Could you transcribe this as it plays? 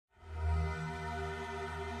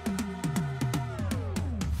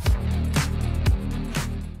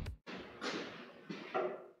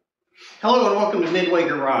Hello and welcome to Midway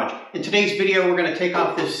Garage. In today's video we're going to take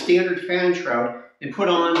off this standard fan shroud and put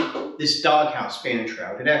on this doghouse fan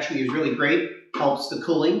shroud. It actually is really great, helps the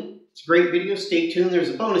cooling. It's a great video, stay tuned,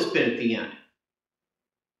 there's a bonus bit at the end.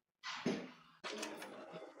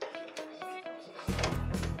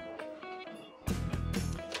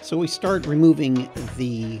 So we start removing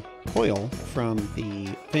the coil from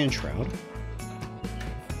the fan shroud.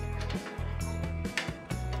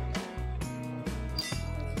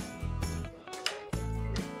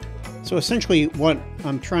 So essentially what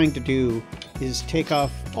I'm trying to do is take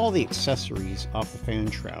off all the accessories off the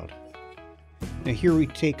fan shroud. Now here we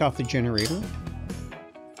take off the generator.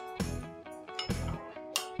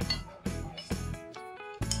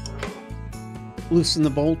 Loosen the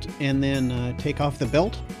bolt and then take off the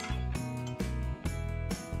belt.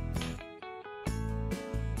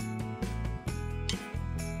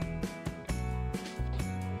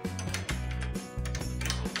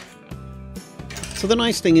 So the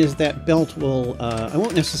nice thing is that belt will, I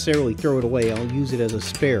won't necessarily throw it away, I'll use it as a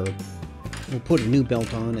spare. We'll put a new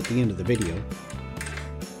belt on at the end of the video.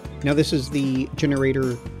 Now this is the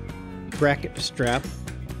generator bracket strap.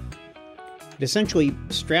 It essentially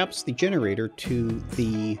straps the generator to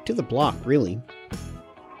the block, really.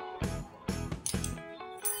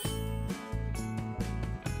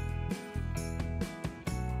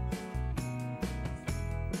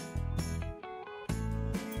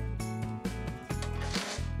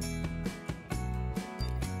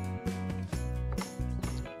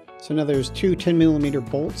 So now there's two 10mm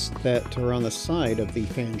bolts that are on the side of the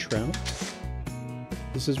fan shroud.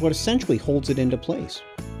 This is what essentially holds it into place.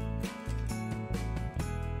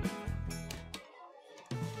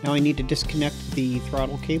 Now I need to disconnect the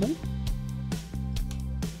throttle cable.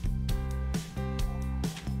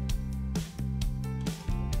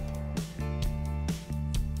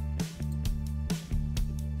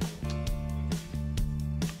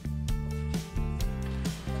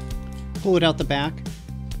 Pull it out the back.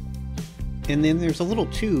 And then there's a little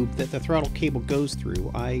tube that the throttle cable goes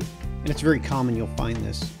through. And it's very common you'll find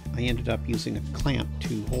this. I ended up using a clamp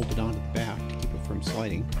to hold it onto the back to keep it from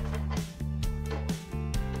sliding.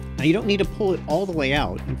 Now you don't need to pull it all the way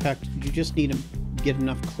out. In fact, you just need to get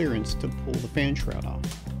enough clearance to pull the fan shroud off.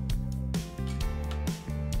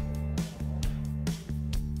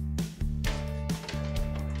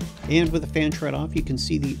 And with the fan shroud off, you can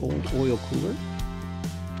see the old oil cooler.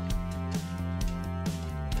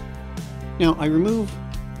 Now I remove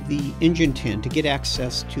the engine tin to get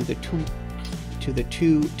access to the two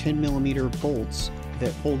 10mm bolts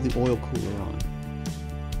that hold the oil cooler on.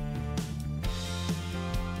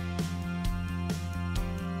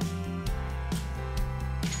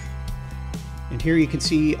 And here you can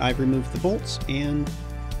see I've removed the bolts, and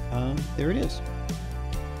there it is.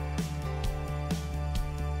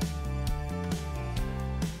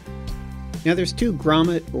 Now there's two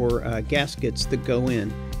grommet or gaskets that go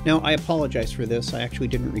in. Now, I apologize for this, I actually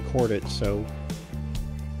didn't record it, so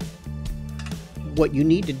what you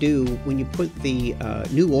need to do when you put the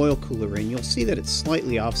new oil cooler in, you'll see that it's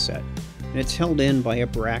slightly offset, and it's held in by a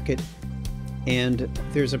bracket, and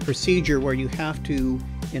there's a procedure where you have to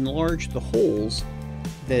enlarge the holes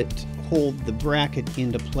that hold the bracket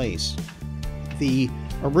into place. The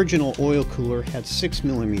original oil cooler had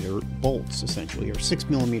 6mm bolts, essentially, or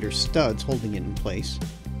 6mm studs holding it in place.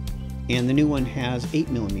 And the new one has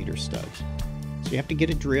 8mm studs. So you have to get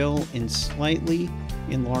a drill and slightly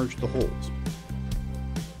enlarge the holes.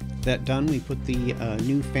 That done, we put the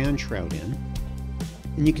new fan shroud in.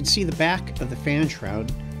 And you can see the back of the fan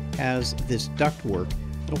shroud has this ductwork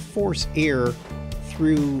that'll force air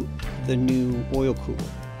through the new oil cooler.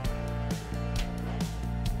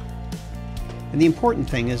 And the important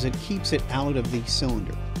thing is it keeps it out of the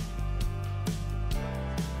cylinder.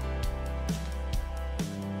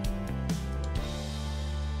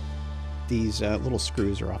 These little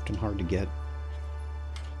screws are often hard to get.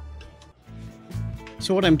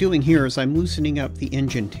 So what I'm doing here is I'm loosening up the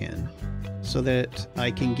engine tin so that I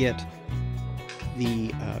can get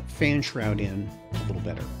the fan shroud in a little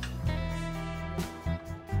better.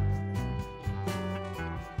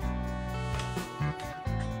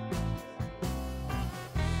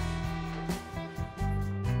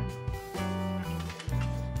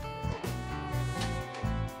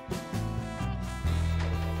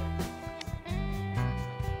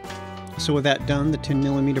 So with that done, the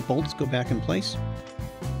 10mm bolts go back in place.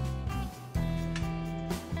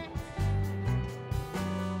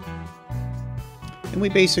 And we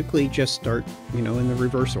basically just start, in the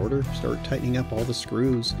reverse order, start tightening up all the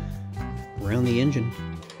screws around the engine.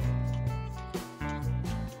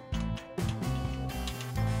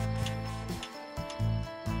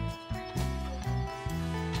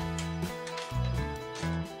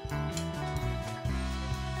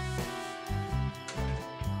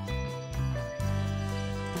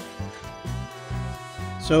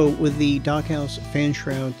 So with the doghouse fan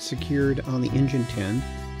shroud secured on the engine tin,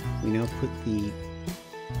 we now put the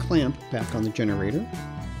clamp back on the generator,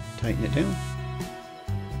 tighten it down.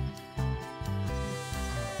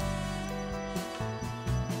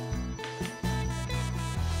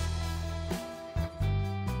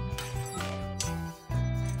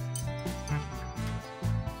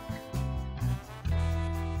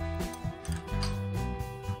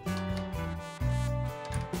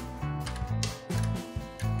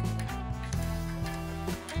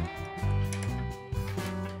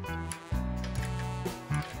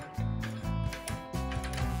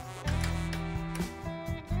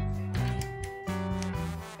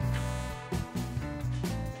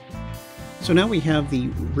 So now we have the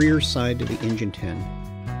rear side of the engine tin.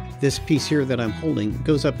 This piece here that I'm holding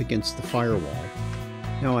goes up against the firewall.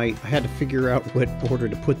 Now I had to figure out what order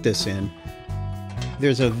to put this in.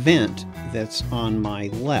 There's a vent that's on my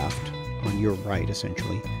left, on your right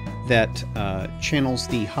essentially, that channels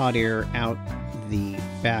the hot air out the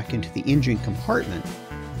back into the engine compartment,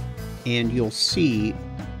 and you'll see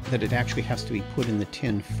that it actually has to be put in the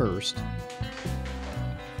tin first.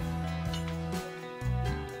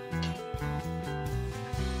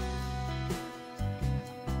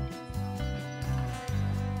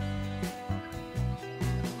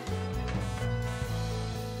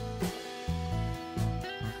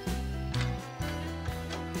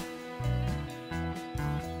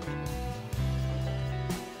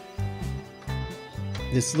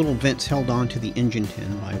 This little vent's held onto the engine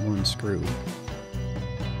tin by one screw.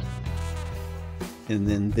 And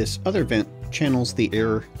then this other vent channels the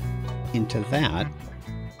air into that,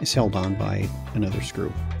 is held on by another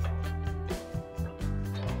screw.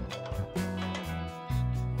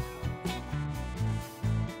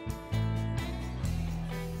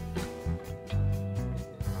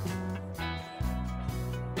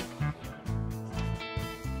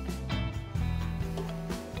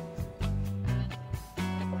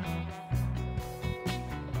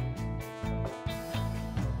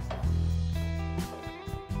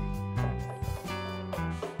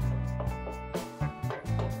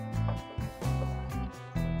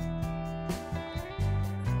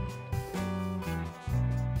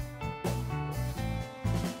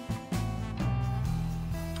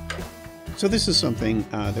 So this is something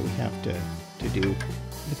that we have to do.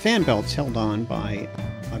 The fan belt's held on by,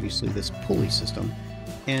 obviously, this pulley system,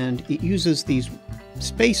 and it uses these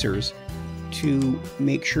spacers to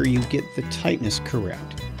make sure you get the tightness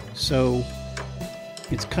correct. So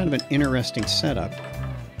it's kind of an interesting setup.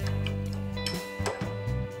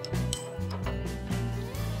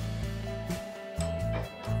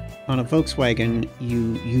 On a Volkswagen,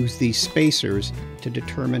 you use these spacers to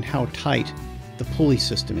determine how tight the pulley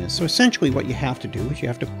system is. So essentially what you have to do is you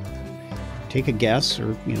have to take a guess,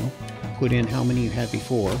 or put in how many you had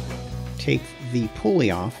before, take the pulley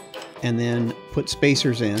off, and then put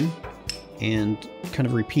spacers in and kind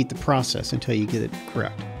of repeat the process until you get it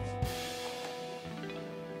correct.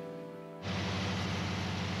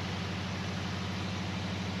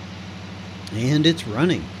 And it's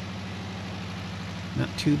running. Not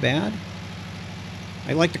too bad.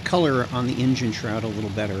 I like the color on the engine shroud a little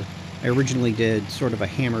better. I originally did sort of a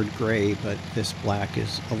hammered gray, but this black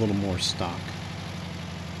is a little more stock.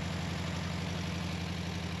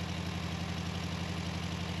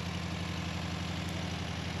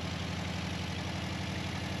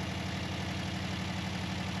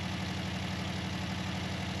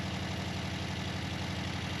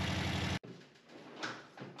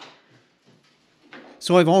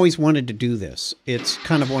 So I've always wanted to do this. It's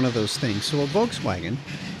kind of one of those things. So a Volkswagen,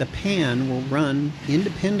 the pan will run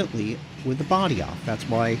independently with the body off. That's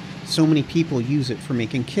why so many people use it for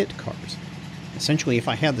making kit cars. Essentially, if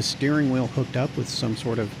I had the steering wheel hooked up with some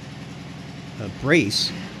sort of a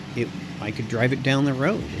brace, I could drive it down the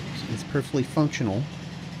road. It's perfectly functional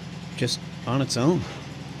just on its own.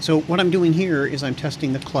 So what I'm doing here is I'm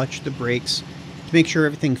testing the clutch, the brakes, to make sure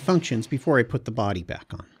everything functions before I put the body back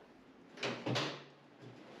on.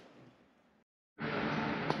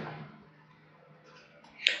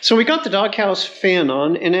 So we got the doghouse fan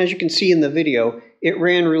on, and as you can see in the video, it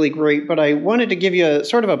ran really great, but I wanted to give you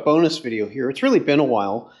sort of a bonus video here. It's really been a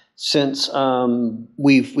while since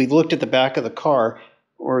we've looked at the back of the car,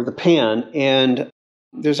 or the pan, and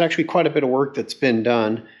there's actually quite a bit of work that's been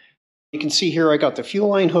done. You can see here I got the fuel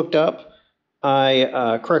line hooked up.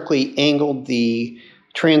 I correctly angled the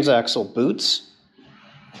transaxle boots.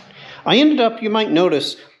 I ended up, you might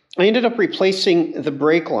notice, I ended up replacing the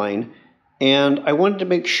brake line, and I wanted to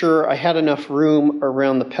make sure I had enough room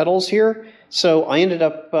around the pedals here, so I ended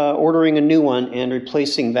up ordering a new one and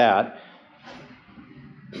replacing that.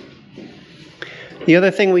 The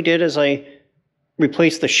other thing we did is I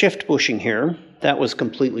replaced the shift bushing here. That was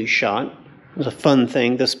completely shot. It was a fun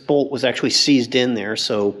thing. This bolt was actually seized in there,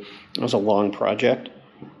 so it was a long project.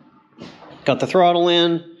 Got the throttle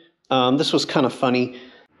in. This was kind of funny.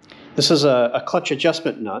 This is a clutch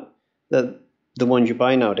adjustment nut, the ones you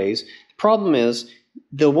buy nowadays. The problem is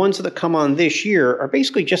the ones that come on this year are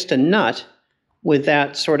basically just a nut with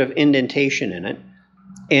that sort of indentation in it.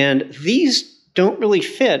 And these don't really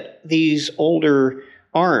fit these older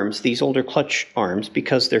arms, these older clutch arms,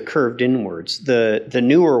 because they're curved inwards. The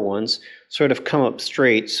newer ones sort of come up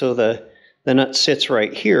straight, so the nut sits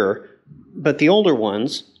right here, but the older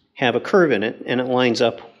ones have a curve in it, and it lines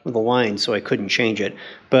up with the line, so I couldn't change it.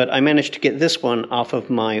 But I managed to get this one off of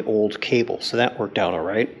my old cable, so that worked out all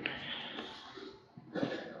right.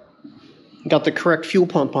 Got the correct fuel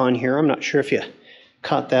pump on here. I'm not sure if you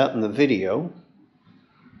caught that in the video.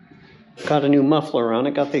 Got a new muffler on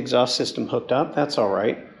it, got the exhaust system hooked up, that's all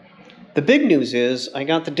right. The big news is I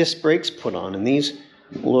got the disc brakes put on, and these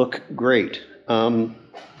look great. The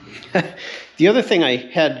other thing I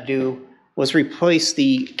had to do was replace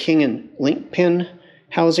the king and link pin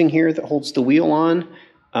housing here that holds the wheel on.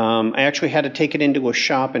 I actually had to take it into a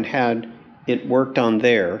shop and had it worked on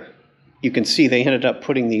there. You can see they ended up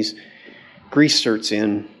putting these grease zerks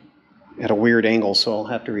in at a weird angle, so I'll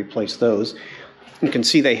have to replace those. You can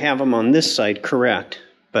see they have them on this side correct,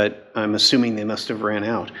 but I'm assuming they must have ran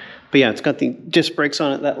out. But yeah, it's got the disc brakes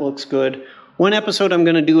on it. That looks good. One episode I'm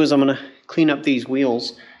going to do is I'm going to clean up these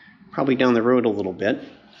wheels, probably down the road a little bit.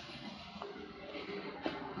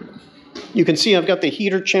 You can see I've got the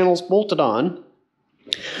heater channels bolted on.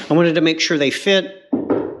 I wanted to make sure they fit,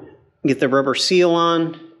 get the rubber seal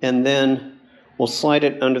on, and then we'll slide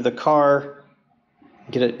it under the car,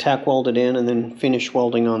 get it tack welded in, and then finish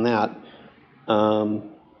welding on that.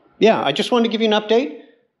 Yeah, I just wanted to give you an update.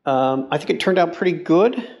 I think it turned out pretty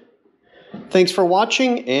good. Thanks for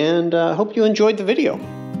watching, and hope you enjoyed the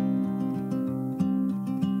video.